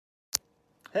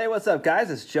Hey, what's up,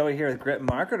 guys? It's Joey here with Grit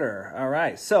Marketer. All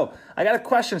right, so I got a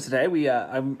question today.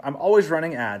 I'm always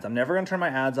running ads. I'm never going to turn my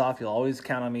ads off. You'll always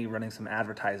count on me running some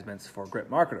advertisements for Grit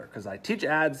Marketer because I teach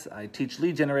ads, I teach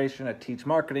lead generation, I teach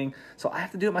marketing, so I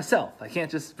have to do it myself. I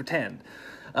can't just pretend.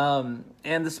 And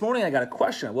this morning I got a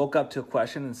question. I woke up to a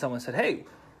question, and someone said, "Hey,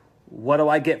 what do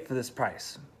I get for this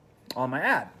price on my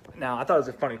ad?" Now, I thought it was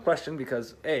a funny question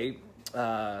because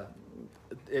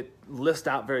it lists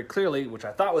out very clearly, which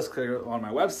I thought was clear on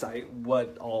my website,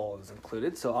 what all is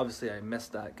included. So obviously I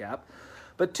missed that gap.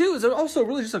 But two, is also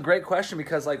really just a great question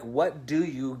because, like, what do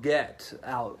you get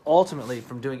out ultimately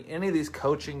from doing any of these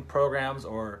coaching programs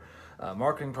or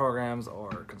marketing programs or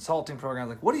consulting programs?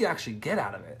 Like, what do you actually get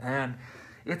out of it? And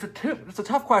it's a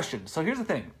tough question. So here's the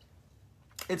thing.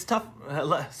 It's tough.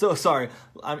 So sorry,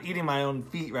 I'm eating my own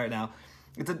feet right now.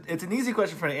 It's an easy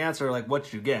question for an answer, like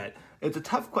what you get. It's a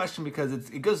tough question because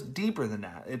it goes deeper than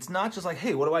that. It's not just like,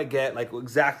 hey, what do I get? Like,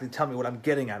 exactly tell me what I'm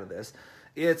getting out of this.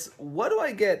 It's what do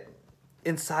I get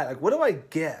inside? Like, what do I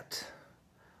get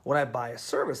when I buy a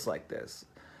service like this?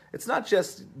 It's not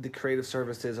just the creative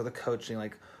services or the coaching.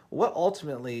 Like, what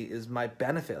ultimately is my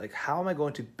benefit? Like, how am I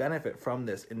going to benefit from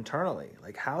this internally?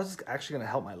 Like, how is this actually going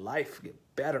to help my life get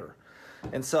better?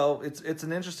 And so it's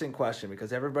an interesting question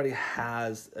because everybody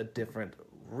has a different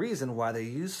reason why they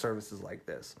use services like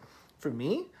this. For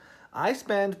me, I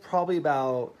spend probably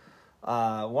about,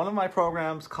 one of my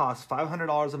programs costs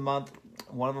 $500 a month.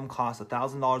 One of them costs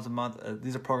 $1,000 a month.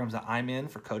 These are programs that I'm in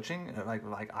for coaching.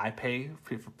 Like I pay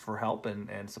for help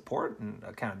and support and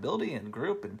accountability and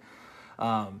group.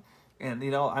 And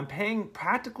you know, I'm paying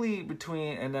practically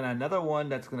between, and then another one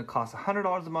that's going to cost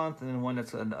 $100 a month, and then one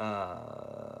that's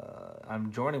I'm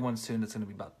joining one soon that's going to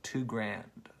be about $2,000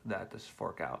 that just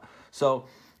fork out. So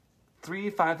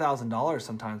 $5,000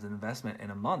 sometimes an investment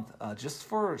in a month, just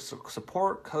for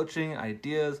support, coaching,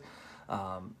 ideas,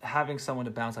 having someone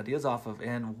to bounce ideas off of.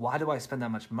 And why do I spend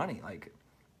that much money? Like,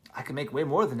 I can make way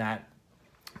more than that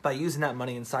by using that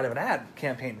money inside of an ad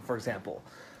campaign, for example.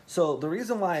 So the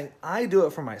reason why I do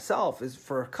it for myself is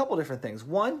for a couple different things.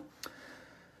 One,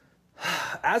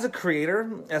 as a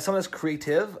creator, as someone that's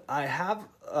creative, I have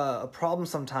a problem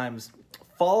sometimes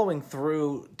following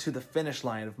through to the finish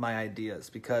line of my ideas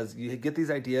because you get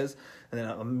these ideas and then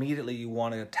immediately you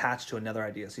want to attach to another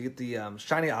idea. So you get the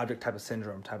shiny object type of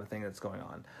syndrome type of thing that's going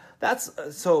on. That's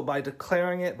so by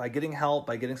declaring it, by getting help,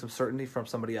 by getting some certainty from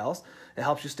somebody else, it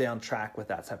helps you stay on track with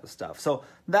that type of stuff. So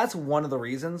that's one of the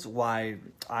reasons why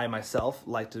I myself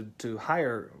like to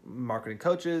hire marketing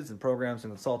coaches and programs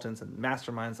and consultants and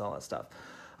masterminds and all that stuff.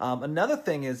 Another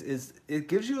thing is it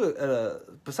gives you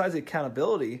besides the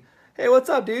accountability. Hey, what's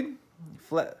up, dude?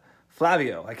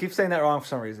 Flavio. I keep saying that wrong for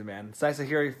some reason, man. It's nice to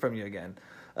hear from you again.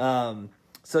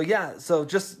 So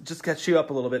just catch you up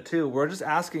a little bit too. We're just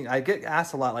asking, I get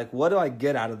asked a lot, like, what do I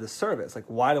get out of this service? Like,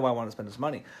 why do I want to spend this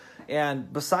money?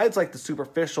 And besides like the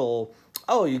superficial,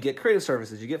 oh, you get creative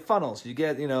services, you get funnels, you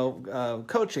get,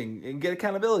 coaching, and get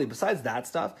accountability. Besides that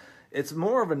stuff, it's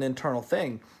more of an internal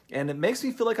thing. And it makes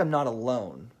me feel like I'm not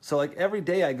alone. So like every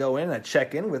day I go in and I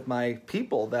check in with my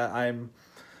people that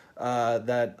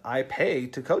that I pay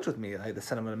to coach with me. I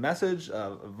send them a message,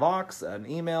 a Vox, an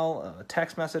email, a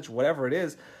text message, whatever it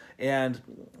is. And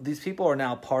these people are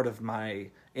now part of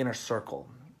my inner circle.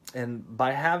 And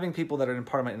by having people that are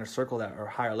part of my inner circle that are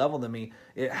higher level than me,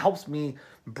 it helps me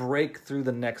break through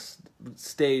the next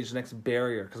stage, the next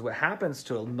barrier. Because what happens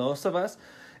to most of us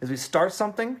is we start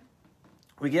something,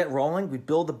 we get rolling, we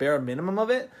build the bare minimum of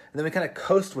it, and then we kind of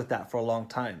coast with that for a long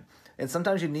time. And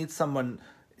sometimes you need someone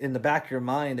in the back of your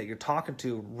mind that you're talking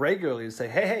to regularly to say,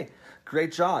 hey,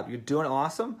 great job. You're doing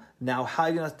awesome. Now, how are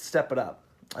you going to step it up?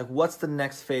 Like, what's the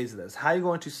next phase of this? How are you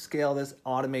going to scale this,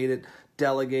 automate it,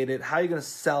 delegate it? How are you going to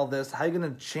sell this? How are you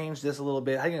going to change this a little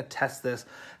bit? How are you going to test this?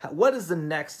 What is the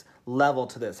next level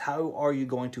to this? How are you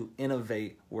going to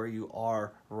innovate where you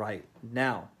are right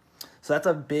now? So that's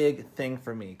a big thing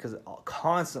for me because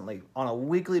constantly, on a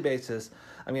weekly basis,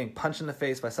 I'm getting punched in the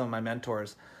face by some of my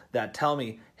mentors that tell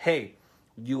me, hey,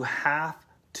 you have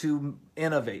to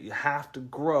innovate. You have to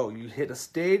grow. You hit a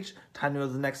stage, time to go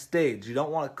to the next stage. You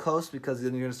don't want to coast because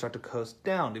then you're going to start to coast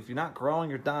down. If you're not growing,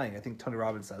 you're dying. I think Tony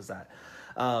Robbins says that.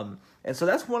 And so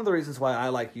that's one of the reasons why I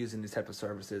like using these types of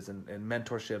services and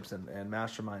mentorships and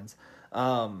masterminds.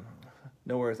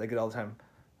 No worries. I get it all the time.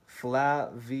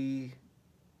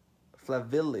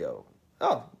 Flavilio.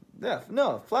 Oh, yeah,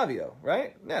 no, Flavio,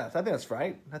 right? Yeah, I think that's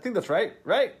right.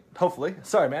 Right? Hopefully.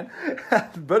 Sorry, man.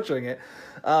 Butchering it.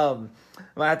 I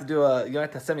might have to you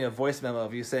have to send me a voice memo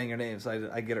of you saying your name so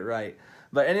I get it right.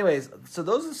 But anyways, so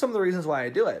those are some of the reasons why I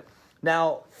do it.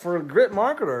 Now, for Grit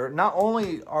Marketer, not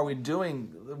only are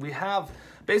we have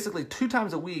basically 2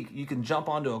 times a week, you can jump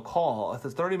onto a call. It's a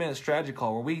 30-minute strategy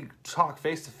call where we talk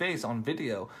face-to-face on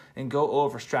video and go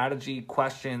over strategy,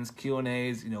 questions,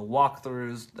 Q&As,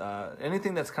 walkthroughs,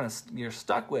 anything that's kind of you're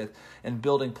stuck with and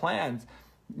building plans.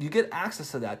 You get access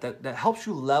to that helps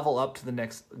you level up to the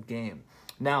next game.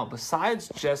 Now,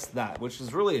 besides just that, which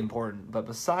is really important, but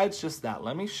besides just that,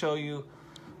 let me show you.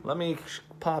 Let me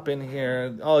pop in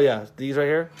here. Oh yeah, these right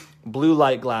here, blue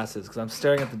light glasses, because I'm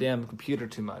staring at the damn computer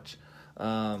too much.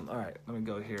 All right, let me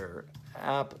go here.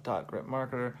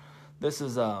 App.gritmarketer. This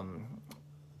is an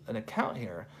account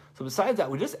here. So besides that,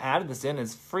 we just added this in.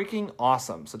 It's freaking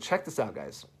awesome. So check this out,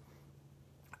 guys.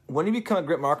 When you become a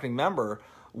Grit Marketing member,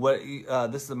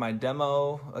 this is my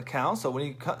demo account. So when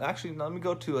you actually, let me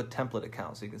go to a template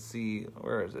account so you can see,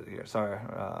 where is it here? Sorry,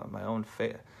 my own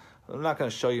face. I'm not going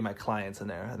to show you my clients in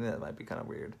there. I think that might be kind of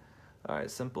weird. All right,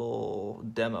 simple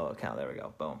demo account. There we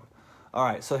go. Boom. All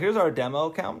right, so here's our demo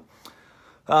account.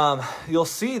 You'll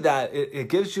see that it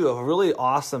gives you a really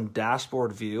awesome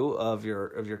dashboard view of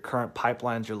your current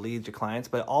pipelines, your leads, your clients.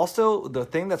 But also the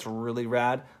thing that's really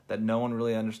rad that no one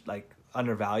really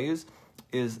undervalues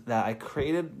is that I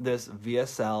created this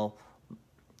VSL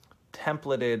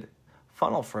templated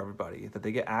funnel for everybody that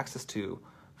they get access to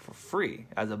for free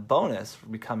as a bonus for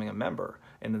becoming a member.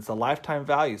 And it's a lifetime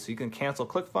value. So you can cancel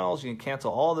ClickFunnels, you can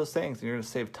cancel all those things, and you're going to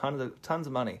save tons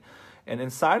of money. And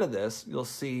inside of this, you'll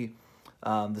see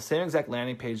the same exact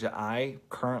landing page that I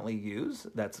currently use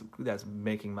that's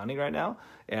making money right now.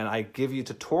 And I give you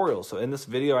tutorials. So in this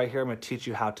video right here, I'm going to teach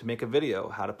you how to make a video,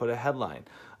 how to put a headline.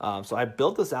 So I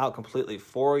built this out completely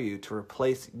for you to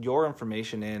replace your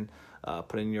information in,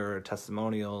 put in your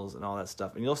testimonials and all that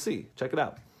stuff. And you'll see, check it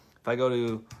out. If I go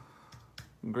to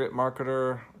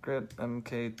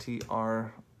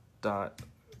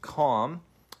gritmarketer.com,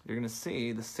 you're going to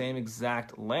see the same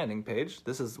exact landing page.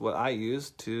 This is what I use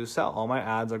to sell. All my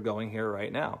ads are going here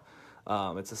right now.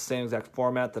 It's the same exact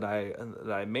format that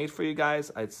I made for you guys.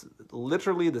 It's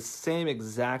literally the same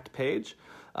exact page,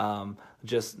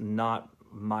 just not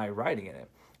my writing in it.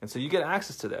 And so you get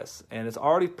access to this, and it's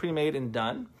already pre-made and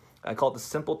done. I call it the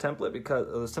simple template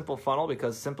the simple funnel,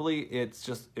 because simply it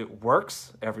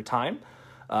works every time.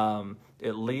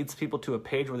 It leads people to a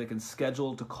page where they can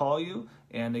schedule to call you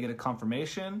and they get a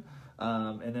confirmation.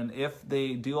 And then if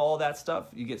they do all that stuff,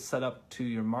 you get set up to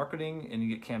your marketing and you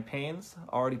get campaigns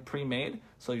already pre-made.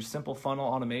 So your simple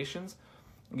funnel automations,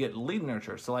 you get lead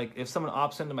nurture. So like if someone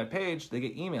opts into my page, they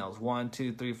get emails 1,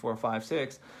 2, 3, 4, 5,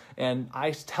 6. And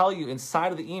I tell you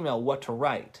inside of the email what to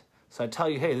write. So I tell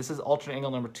you, hey, this is alternate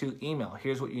angle number 2 email.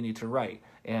 Here's what you need to write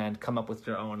and come up with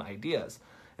your own ideas.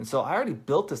 And so I already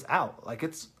built this out. Like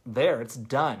it's there, it's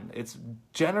done. It's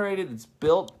generated, it's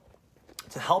built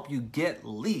to help you get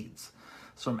leads.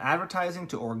 So from advertising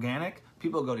to organic,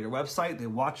 people go to your website, they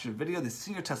watch your video, they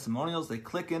see your testimonials, they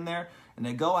click in there, and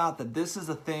they go out that this is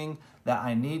a thing that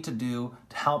I need to do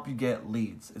to help you get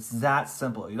leads. It's that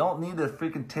simple. You don't need to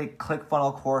freaking take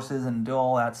ClickFunnels courses and do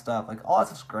all that stuff. Like all that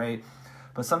stuff's great.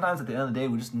 But sometimes at the end of the day,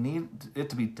 we just need it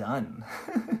to be done.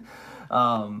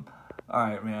 All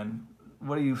right, man.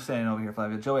 What are you saying over here,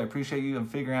 Flavia? Joey, I appreciate you. I'm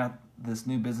figuring out this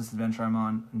new business adventure I'm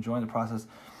on, enjoying the process.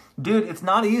 Dude, it's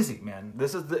not easy, man.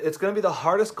 It's going to be the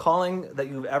hardest calling that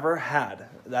you've ever had.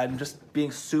 I'm just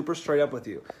being super straight up with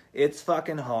you. It's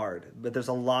fucking hard, but there's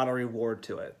a lot of reward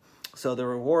to it. So the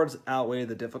rewards outweigh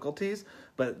the difficulties,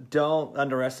 but don't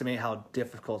underestimate how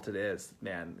difficult it is,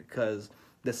 man, because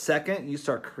the second you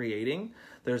start creating,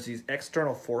 there's these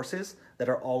external forces that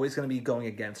are always going to be going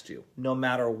against you, no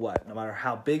matter what. No matter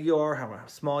how big you are, how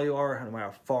small you are, no matter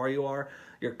how far you are,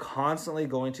 you're constantly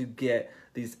going to get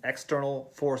these external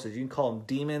forces. You can call them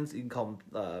demons, you can call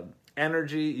them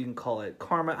energy, you can call it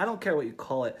karma. I don't care what you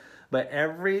call it, but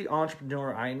every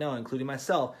entrepreneur I know, including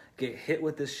myself, get hit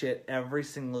with this shit every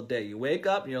single day. You wake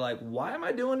up and you're like, why am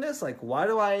I doing this? Like, why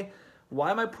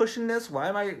am I pushing this? Why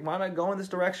am I going this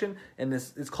direction? And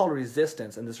it's called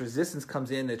resistance. And this resistance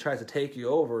comes in, it tries to take you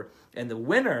over. And the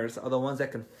winners are the ones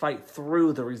that can fight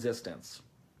through the resistance.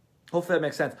 Hopefully that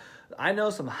makes sense. I know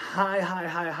some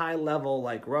high level,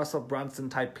 like Russell Brunson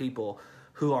type people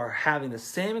who are having the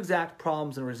same exact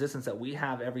problems and resistance that we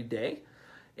have every day.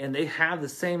 And they have the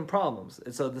same problems.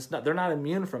 And so they're not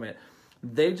immune from it.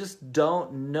 They just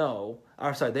don't know,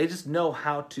 they just know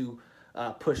how to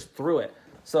push through it.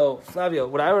 So, Flavio,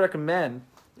 what I would recommend,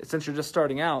 since you're just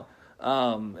starting out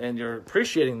and you're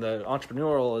appreciating the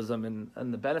entrepreneurialism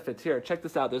and the benefits here, check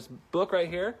this out. This book right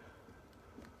here.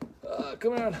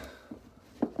 Come on.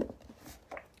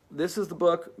 This is the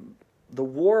book, The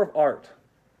War of Art.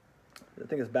 I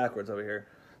think it's backwards over here.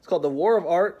 It's called The War of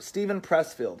Art, Stephen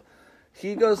Pressfield.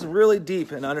 He goes really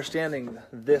deep in understanding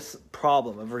this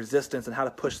problem of resistance and how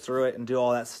to push through it and do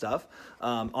all that stuff.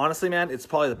 Honestly, man, it's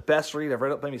probably the best read. I've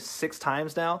read it maybe 6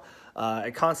 times now.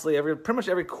 I constantly, pretty much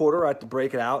every quarter, I have to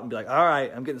break it out and be like, all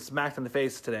right, I'm getting smacked in the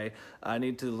face today. I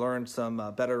need to learn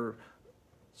some better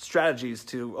strategies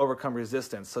to overcome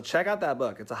resistance. So check out that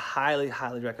book. It's a highly,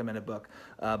 highly recommended book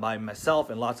by myself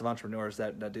and lots of entrepreneurs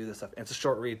that do this stuff. And it's a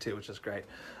short read too, which is great.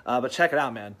 But check it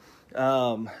out, man.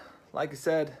 Like I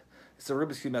said, it's a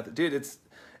Rubik's Cube method. Dude, it's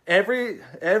every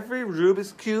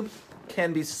Rubik's Cube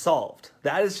can be solved.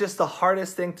 That is just the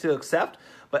hardest thing to accept.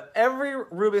 But every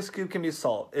Rubik's Cube can be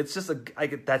solved. It's just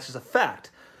that's just a fact.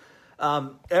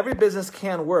 Every business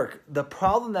can work. The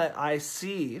problem that I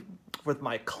see with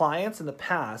my clients in the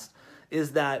past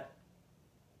is that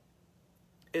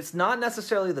it's not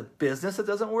necessarily the business that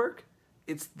doesn't work.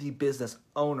 It's the business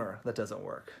owner that doesn't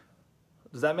work.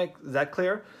 Is that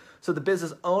clear? So the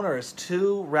business owner is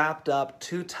too wrapped up,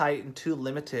 too tight, and too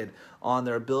limited on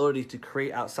their ability to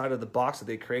create outside of the box that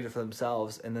they created for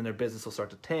themselves, and then their business will start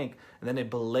to tank, and then they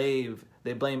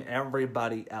blame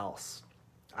everybody else.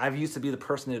 I used to be the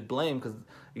person they'd blame because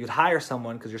you'd hire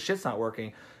someone because your shit's not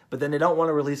working, but then they don't want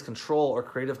to release control or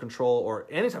creative control or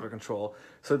any type of control,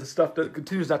 so the stuff that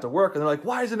continues not to work, and they're like,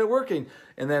 why isn't it working?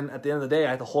 And then at the end of the day, I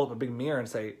have to hold up a big mirror and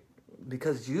say,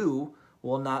 because you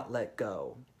will not let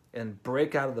go and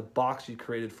break out of the box you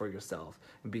created for yourself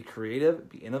and be creative,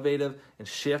 be innovative, and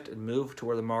shift and move to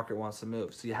where the market wants to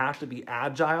move. So you have to be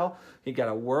agile. You got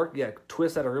to work. You got to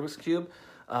twist out a Rubik's Cube.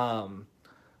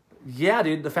 Yeah,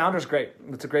 dude, The Founder's great.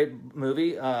 It's a great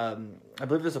movie. I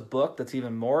believe there's a book that's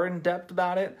even more in-depth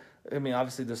about it. I mean,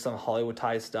 obviously there's some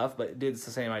Hollywood-type stuff, but dude, it's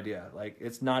the same idea. Like,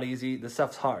 it's not easy. This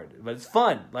stuff's hard, but it's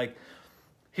fun. Like,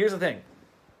 here's the thing.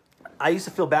 I used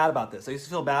to feel bad about this. I used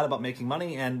to feel bad about making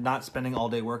money and not spending all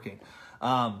day working.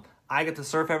 I get to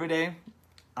surf every day.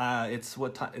 It's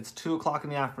 2 o'clock in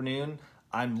the afternoon.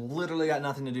 I'm literally got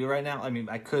nothing to do right now. I mean,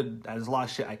 there's a lot of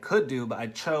shit I could do, but I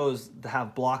chose to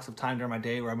have blocks of time during my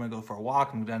day where I'm going to go for a walk.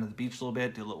 I'm going to go down to the beach a little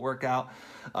bit, do a little workout,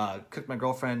 cook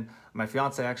my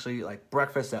fiance actually, like,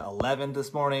 breakfast at 11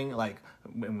 this morning. Like,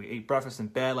 when we ate breakfast in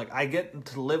bed, like, I get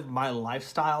to live my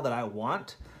lifestyle that I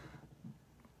want.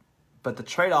 But the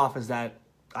trade-off is that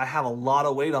I have a lot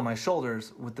of weight on my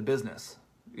shoulders with the business.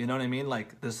 You know what I mean?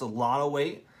 Like, there's a lot of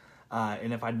weight.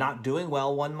 And if I'm not doing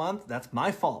well one month, that's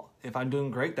my fault. If I'm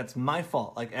doing great, that's my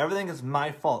fault. Like, everything is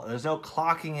my fault. There's no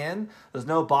clocking in. There's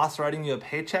no boss writing you a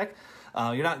paycheck.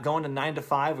 You're not going to 9 to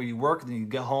 5 where you work and then you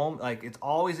get home. Like, it's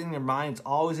always in your mind. It's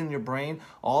always in your brain.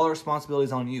 All the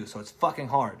responsibilities on you. So it's fucking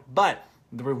hard. But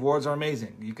the rewards are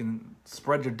amazing. You can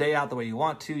spread your day out the way you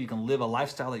want to. You can live a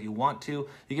lifestyle that you want to.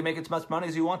 You can make as much money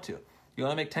as you want to. You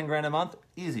want to make 10 grand a month?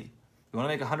 Easy. You want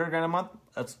to make 100 grand a month?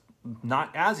 That's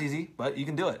not as easy, but you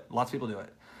can do it. Lots of people do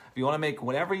it. If you want to make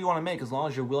whatever you want to make, as long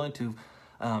as you're willing to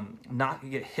not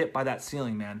get hit by that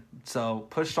ceiling, man. So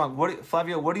push strong.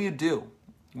 Flavio, what do you do?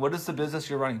 What is the business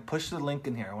you're running? Push the link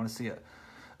in here. I want to see it.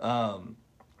 I'm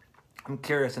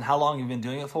curious. And how long you've been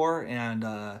doing it for? And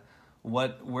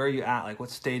where are you at? Like, what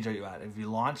stage are you at? Have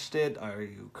you launched it? Are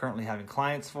you currently having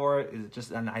clients for it? Is it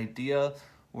just an idea?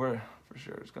 Where for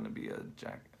sure it's going to be a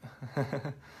jack.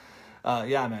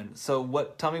 Yeah, man.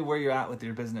 So tell me where you're at with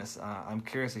your business. I'm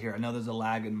curious to hear. I know there's a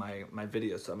lag in my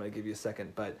video, so I'm going to give you a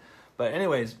second. But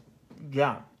anyways,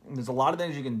 yeah, there's a lot of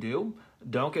things you can do.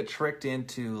 Don't get tricked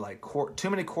into like too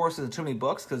many courses and too many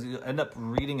books, because you end up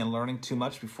reading and learning too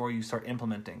much before you start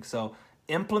implementing. So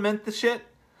implement the shit,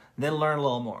 then learn a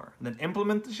little more. Then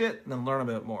implement the shit, then learn a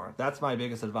bit more. That's my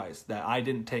biggest advice that I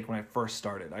didn't take when I first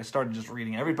started. I started just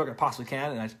reading every book I possibly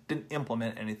can, and I didn't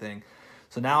implement anything.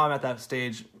 So now I'm at that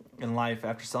stage in life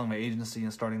after selling my agency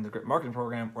and starting the Grit Marketing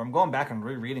Program where I'm going back and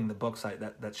rereading the books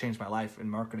that changed my life in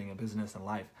marketing and business and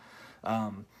life.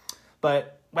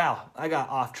 But wow, I got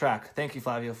off track. Thank you,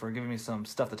 Flavio, for giving me some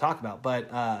stuff to talk about.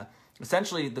 But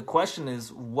essentially the question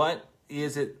is, what's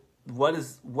in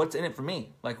it for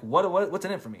me? Like, what's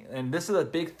in it for me? And this is a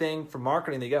big thing for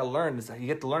marketing that you got to learn, is that you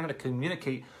get to learn how to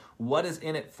communicate what is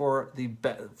in it for the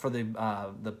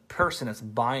person that's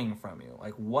buying from you.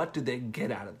 Like, what do they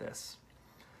get out of this?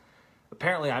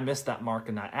 Apparently, I missed that mark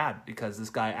in that ad because this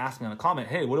guy asked me on a comment,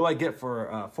 "Hey, what do I get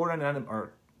for $4.99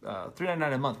 or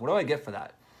 $3.99 a month? What do I get for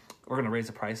that?" We're gonna raise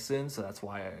the price soon, so that's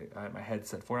why my head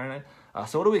said $4.99.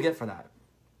 So what do we get for that?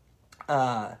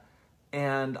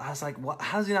 And I was like, "Well,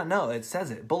 how does he not know? It says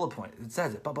it, bullet point. It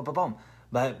says it, boom, boom, boom, boom."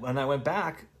 But when I went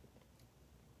back,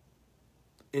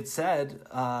 it said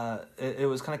it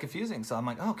was kind of confusing. So I'm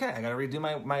like, okay, I got to redo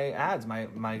my ads, I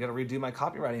got to redo my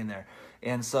copywriting in there.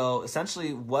 And so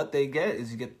essentially what they get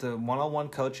is you get the one-on-one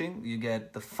coaching, you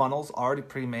get the funnels already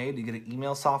pre-made, you get an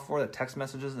email software, the text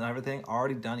messages and everything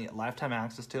already done, you get lifetime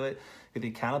access to it, you get the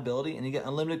accountability, and you get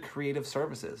unlimited creative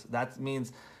services. That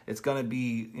means it's going to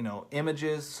be,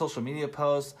 images, social media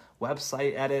posts,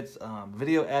 website edits,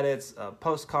 video edits,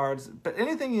 postcards, but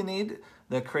anything you need,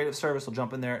 the creative service will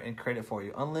jump in there and create it for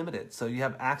you, unlimited. So you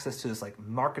have access to this like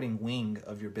marketing wing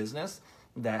of your business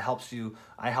that helps you.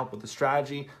 I help with the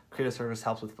strategy, creative service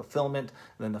helps with fulfillment,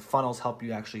 and then the funnels help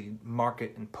you actually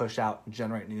market and push out and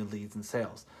generate new leads and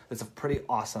sales. It's a pretty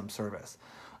awesome service.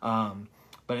 But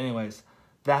anyways,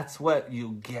 that's what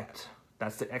you get.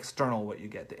 That's the external what you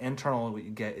get. The internal what you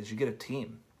get is you get a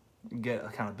team. You get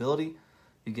accountability.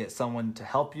 You get someone to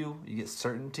help you. You get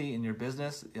certainty in your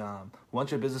business.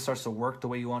 Once your business starts to work the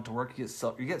way you want it to work, you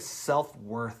get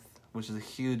self-worth, which is a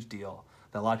huge deal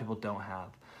that a lot of people don't have.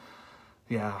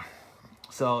 Yeah,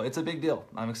 so it's a big deal.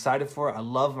 I'm excited for it. I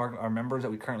love our members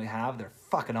that we currently have. They're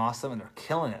fucking awesome and they're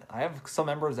killing it. I have some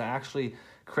members that actually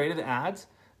created ads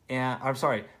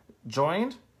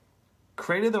joined,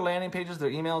 created their landing pages, their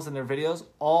emails, and their videos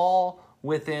all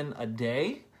within a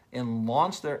day and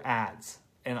launched their ads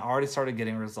and already started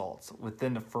getting results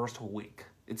within the first week.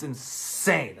 It's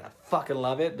insane. I fucking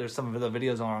love it. There's some of the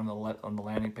videos on the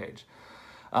landing page.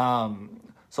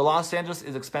 So Los Angeles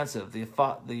is expensive. The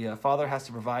father has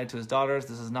to provide to his daughters.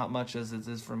 This is not much as it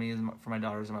is for me, for my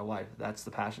daughters and my wife. That's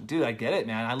the passion. Dude, I get it,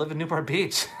 man. I live in Newport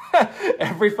Beach.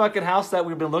 Every fucking house that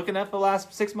we've been looking at for the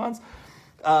last 6 months,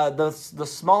 the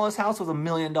smallest house was $1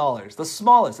 million. The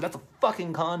smallest. And that's a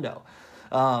fucking condo.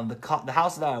 The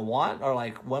houses that I want are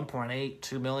like 1.8,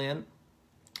 2 million.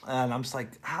 And I'm just like,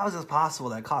 how is this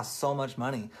possible that it costs so much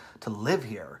money to live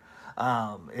here?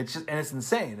 It's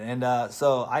insane. And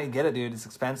so I get it, dude. It's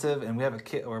expensive, and we have a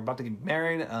kid. We're about to get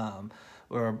married.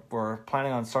 We're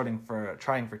planning on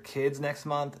trying for kids next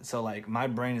month. So like my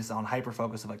brain is on hyper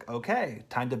focus of like, okay,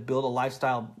 time to build a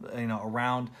lifestyle,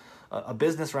 around a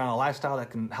business around a lifestyle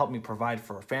that can help me provide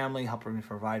for a family, help me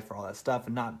provide for all that stuff,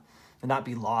 and not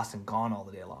be lost and gone all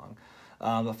the day long.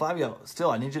 But Flavio,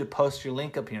 still, I need you to post your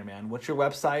link up here, man. What's your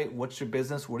website? What's your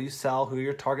business? What do you sell? Who are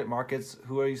your target markets?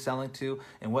 Who are you selling to?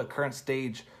 And what current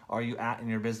stage are you at in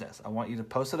your business? I want you to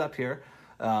post it up here.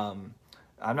 I'm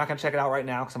not going to check it out right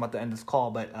now because I'm about to end this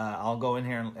call, but I'll go in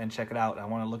here and check it out. I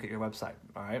want to look at your website,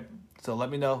 all right? So let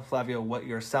me know, Flavio, what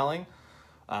you're selling,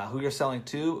 who you're selling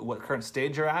to, what current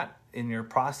stage you're at in your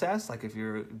process, like if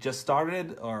you're just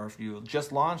started or if you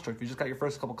just launched or if you just got your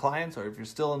first couple clients or if you're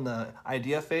still in the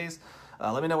idea phase.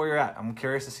 Let me know where you're at. I'm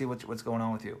curious to see what's going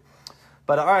on with you.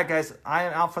 But all right, guys, I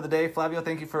am out for the day. Flavio,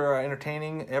 thank you for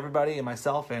entertaining everybody and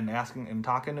myself and asking and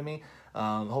talking to me.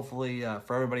 Hopefully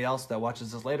for everybody else that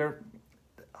watches this later,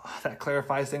 that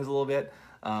clarifies things a little bit.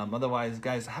 Otherwise,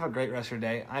 guys, have a great rest of your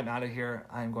day. I'm out of here.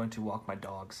 I'm going to walk my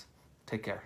dogs. Take care.